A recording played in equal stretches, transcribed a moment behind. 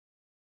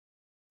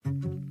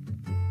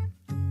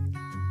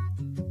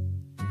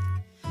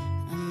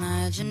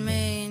Imagine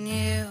me and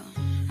you,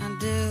 I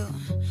do.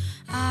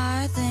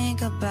 I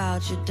think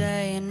about you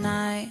day and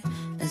night.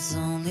 It's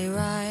only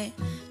right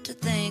to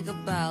think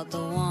about the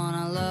one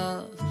I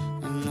love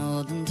and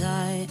hold them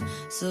tight,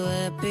 so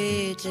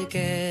happy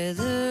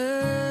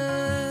together.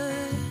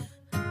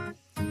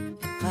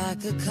 If I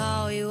could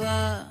call you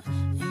up,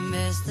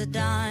 invest the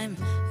dime,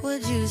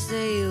 would you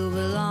say you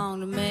belong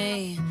to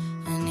me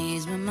and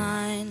ease my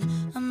mind?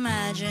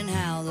 Imagine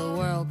how the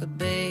world could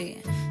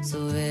be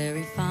so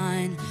very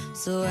fine,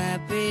 so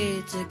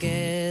happy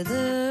together.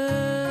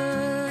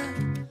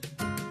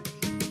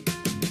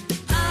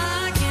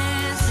 I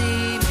can't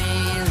see me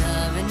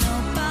loving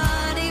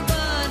nobody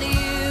but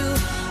you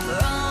for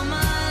all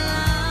my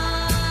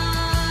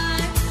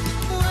life.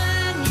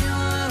 When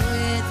you're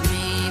with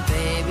me,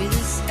 baby,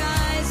 the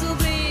skies will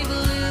be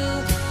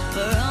blue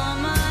for all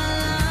my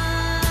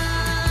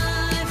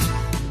life.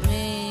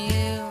 Me,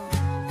 you,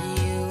 and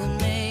you and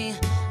me,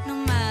 no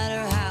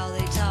matter how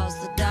they toss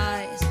the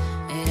dice,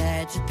 it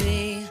had to be.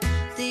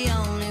 The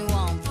only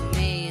one for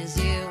me is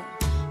you,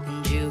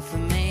 and you for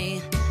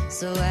me,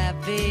 so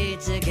happy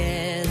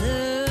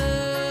together.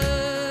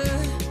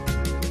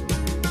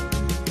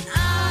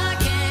 I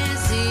can't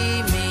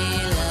see me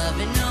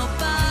loving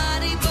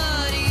nobody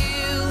but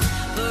you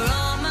for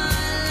all my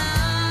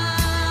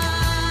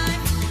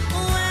life.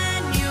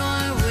 When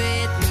you're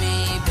with me,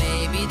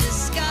 baby, the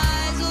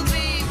skies will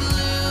be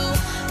blue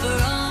for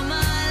all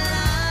my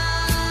life.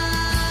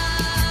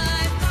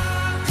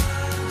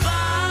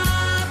 Ba,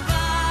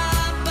 ba,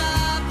 ba,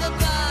 ba,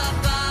 ba,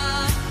 ba,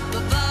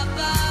 ba, ba,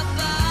 ba,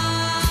 ba.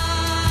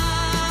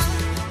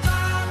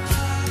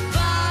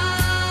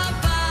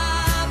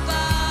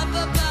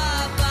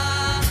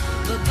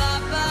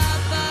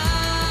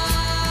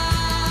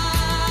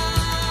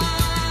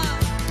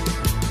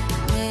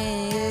 Me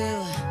and you,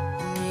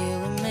 and you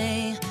and me,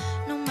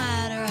 no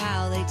matter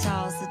how they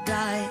toss the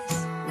dice,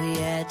 we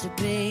had to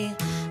be.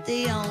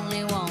 The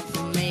only one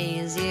for me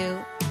is you,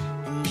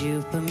 and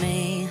you for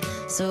me,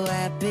 so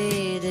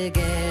happy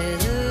together.